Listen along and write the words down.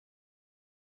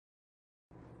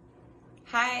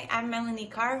Hi, I'm Melanie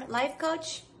Carr, life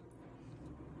coach.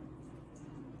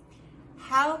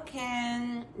 How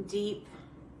can deep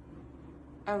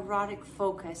erotic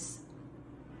focus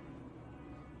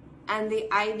and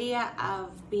the idea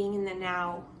of being in the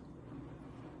now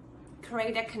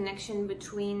create a connection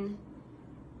between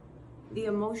the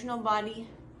emotional body,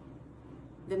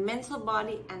 the mental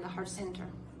body, and the heart center?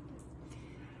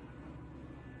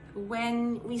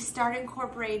 When we start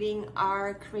incorporating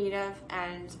our creative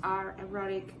and our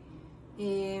erotic,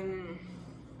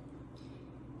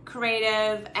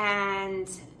 creative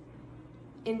and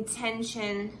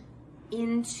intention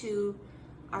into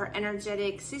our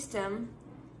energetic system,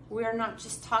 we're not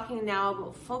just talking now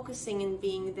about focusing and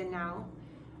being the now,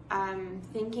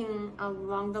 thinking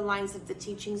along the lines of the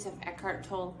teachings of Eckhart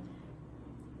Tolle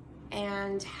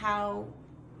and how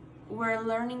we're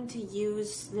learning to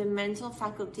use the mental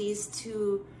faculties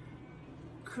to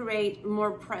create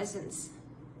more presence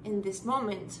in this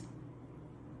moment.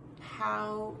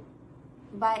 How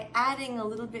by adding a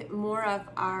little bit more of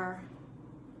our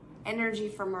energy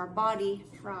from our body,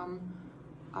 from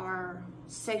our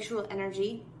sexual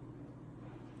energy,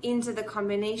 into the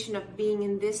combination of being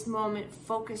in this moment,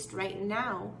 focused right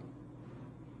now,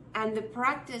 and the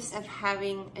practice of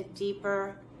having a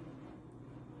deeper,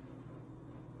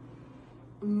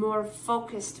 more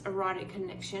focused erotic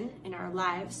connection in our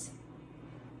lives,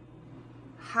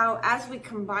 how as we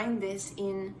combine this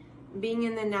in being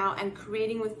in the now and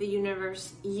creating with the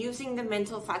universe, using the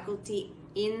mental faculty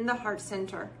in the heart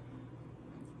center,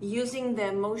 using the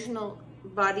emotional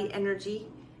body energy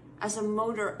as a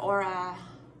motor or a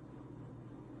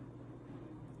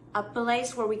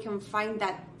place where we can find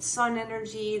that sun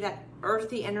energy, that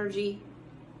earthy energy.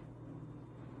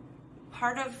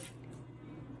 Part of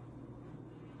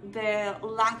the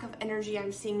lack of energy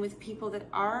I'm seeing with people that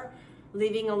are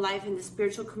living a life in the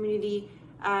spiritual community,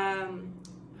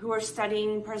 who are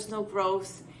studying personal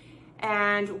growth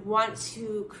and want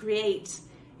to create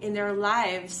in their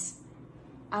lives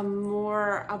a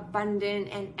more abundant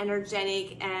and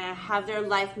energetic, and have their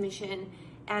life mission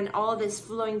and all this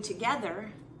flowing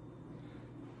together.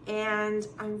 And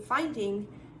I'm finding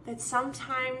that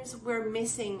sometimes we're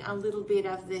missing a little bit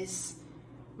of this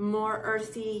more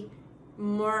earthy,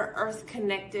 more earth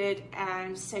connected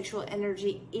and sexual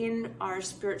energy in our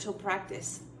spiritual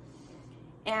practice.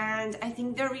 And I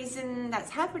think the reason that's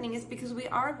happening is because we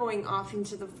are going off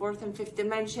into the fourth and fifth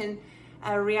dimension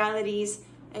realities,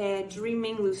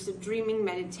 dreaming, lucid dreaming,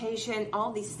 meditation,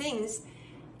 all these things,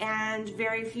 and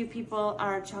very few people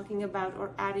are talking about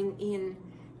or adding in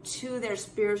to their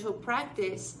spiritual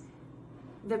practice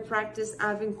the practice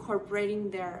of incorporating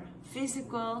their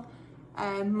physical,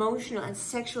 emotional and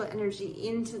sexual energy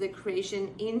into the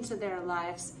creation, into their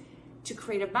lives, to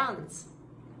create a balance.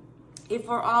 If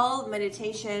we're all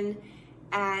meditation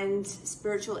and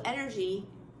spiritual energy,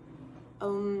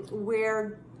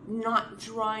 we're not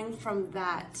drawing from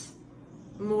that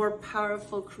more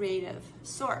powerful creative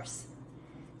source.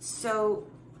 So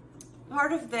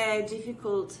part of the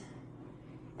difficult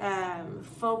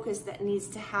focus that needs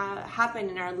to happen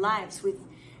in our lives with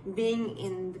being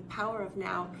in the power of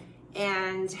now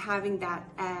and having that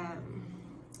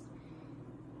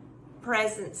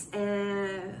presence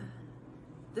and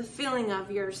the feeling of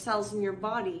your cells in your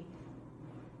body.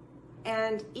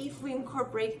 And if we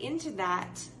incorporate into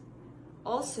that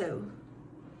also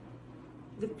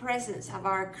the presence of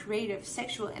our creative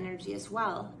sexual energy as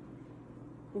well,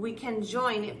 we can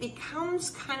join. It becomes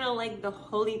kind of like the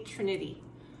Holy Trinity.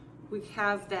 We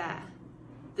have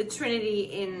the Trinity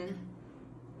in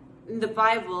the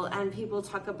Bible, and people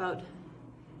talk about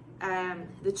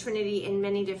the Trinity in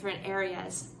many different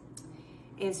areas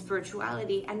in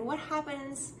spirituality. And what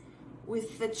happens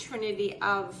with the Trinity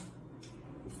of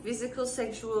physical,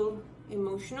 sexual,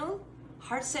 emotional,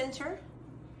 heart center,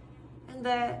 and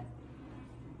the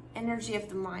energy of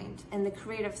the mind and the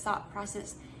creative thought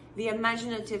process, the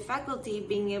imaginative faculty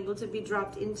being able to be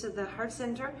dropped into the heart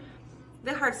center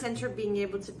being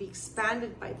able to be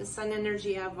expanded by the sun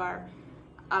energy of our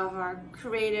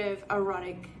creative,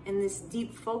 erotic, and this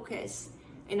deep focus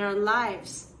in our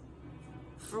lives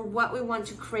for what we want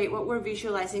to create, what we're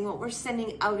visualizing, what we're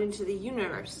sending out into the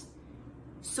universe.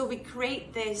 So we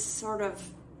create this sort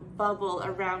of bubble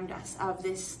around us of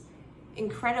this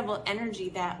incredible energy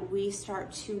that we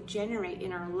start to generate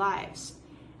in our lives,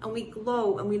 and we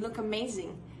glow and we look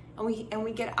amazing, and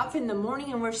we get up in the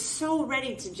morning and we're so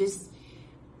ready to just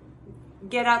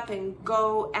get up and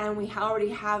go, and we already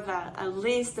have a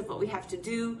list of what we have to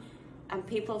do, and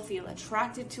people feel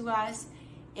attracted to us,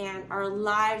 and our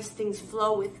lives, things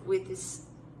flow with this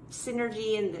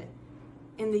synergy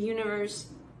in the universe.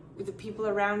 with the people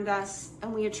around us,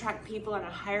 and we attract people on a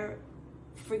higher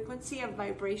frequency of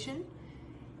vibration.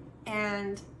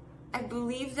 And I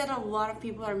believe that a lot of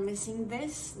people are missing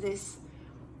this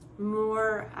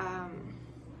more,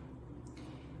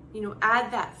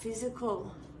 add that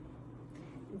physical,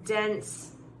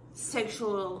 dense,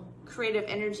 sexual, creative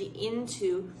energy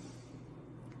into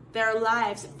their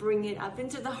lives. Bring it up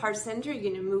into the heart center. You're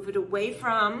going to move it away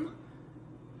from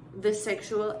the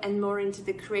sexual and more into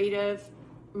the creative,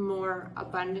 more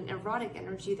abundant, erotic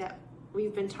energy that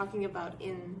we've been talking about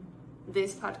in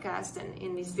this podcast and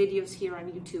in these videos here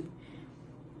on YouTube.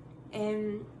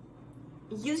 And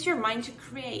use your mind to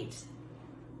create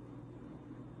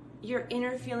your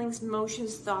inner feelings,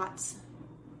 emotions, thoughts,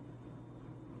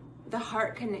 the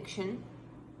heart connection,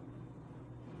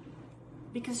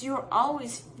 because you're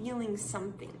always feeling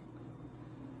something.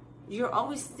 You're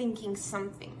always thinking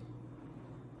something.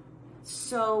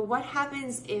 So what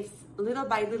happens if little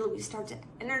by little we start to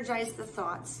energize the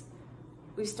thoughts,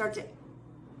 we start to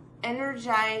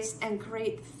energize and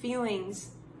create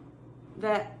feelings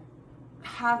that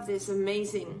have this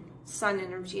amazing sun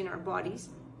energy in our bodies,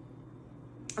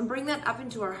 and bring that up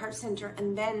into our heart center,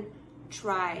 and then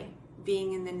try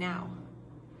being in the now.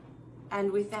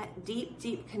 And with that deep,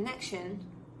 deep connection,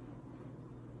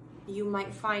 you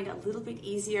might find a little bit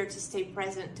easier to stay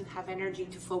present, to have energy,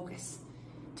 to focus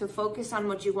on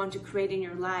what you want to create in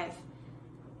your life.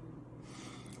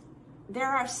 There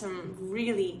are some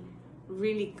really,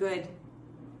 really good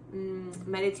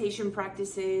meditation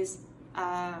practices.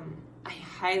 I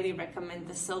highly recommend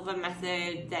the Silva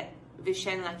method that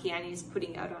Vishen Lakhiani is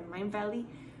putting out on Mindvalley.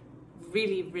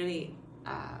 Really, really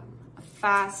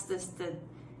fast. The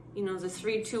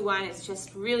 3-2-1 is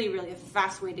just really, really a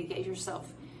fast way to get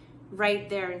yourself right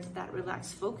there into that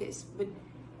relaxed focus. But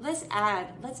let's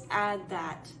add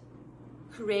that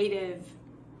creative.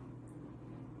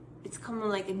 It's kind of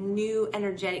like a new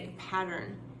energetic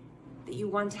pattern that you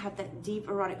want to have, that deep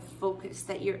erotic focus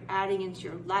that you're adding into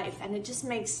your life, and it just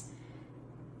makes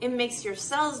your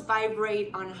cells vibrate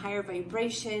on a higher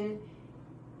vibration.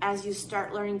 As you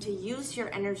start learning to use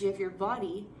your energy of your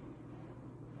body,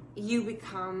 you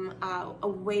become a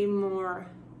way more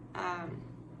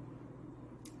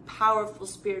powerful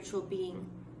spiritual being.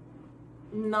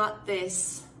 Not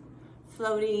this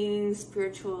floating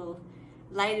spiritual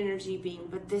light energy being,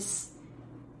 but this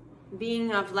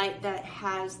being of light that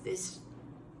has this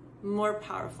more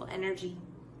powerful energy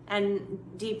and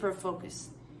deeper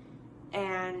focus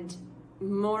and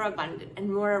more abundant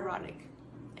and more erotic.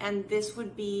 And this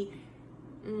would be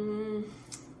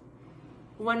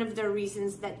one of the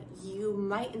reasons that you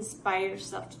might inspire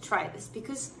yourself to try this,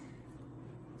 because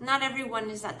not everyone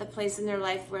is at the place in their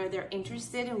life where they're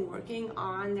interested in working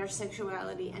on their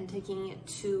sexuality and taking it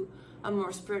to a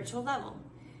more spiritual level.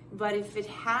 But if it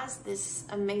has this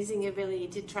amazing ability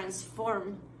to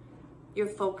transform your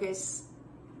focus,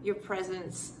 your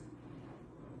presence,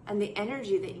 and the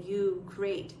energy that you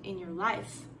create in your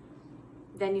life,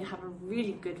 then you have a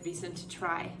really good reason to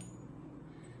try.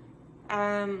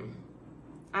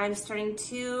 I'm starting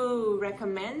to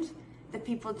recommend that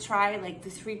people try like the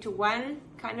 3-to-1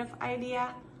 kind of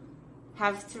idea.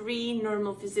 Have 3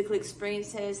 normal physical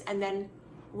experiences, and then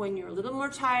when you're a little more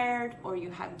tired, or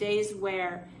you have days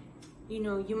where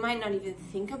you might not even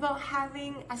think about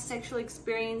having a sexual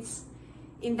experience,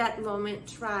 in that moment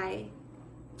try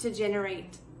to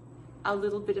generate a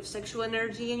little bit of sexual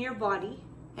energy in your body,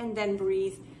 and then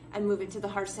breathe and move it to the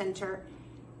heart center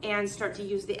and start to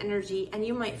use the energy. And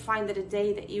you might find that a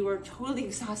day that you were totally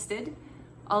exhausted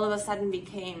all of a sudden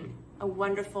became a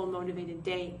wonderful, motivated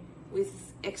day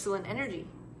with excellent energy.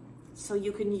 So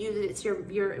you can use it. It's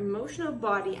your emotional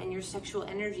body, and your sexual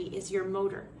energy is your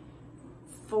motor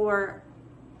for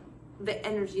the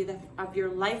energy of your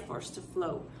life force to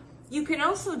flow. You can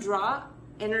also draw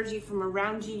energy from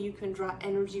around you. You can draw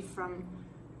energy from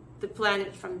the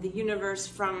planet, from the universe,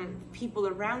 from people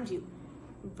around you.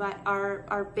 But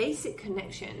our basic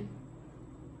connection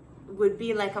would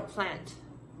be like a plant,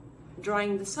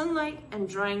 drawing the sunlight and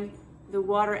drawing the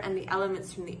water and the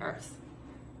elements from the earth.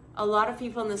 A lot of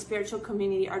people in the spiritual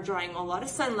community are drawing a lot of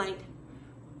sunlight,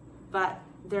 but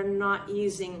they're not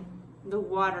using the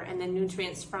water and the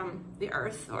nutrients from the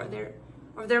earth, or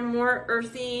they're more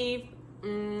earthy,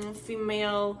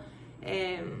 female,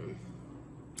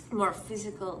 more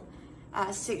physical,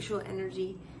 sexual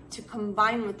energy to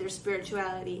combine with their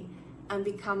spirituality and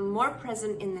become more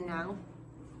present in the now,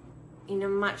 in a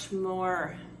much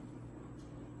more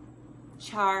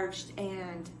charged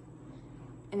and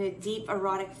in a deep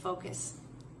erotic focus.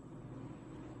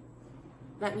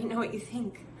 Let me know what you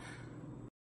think.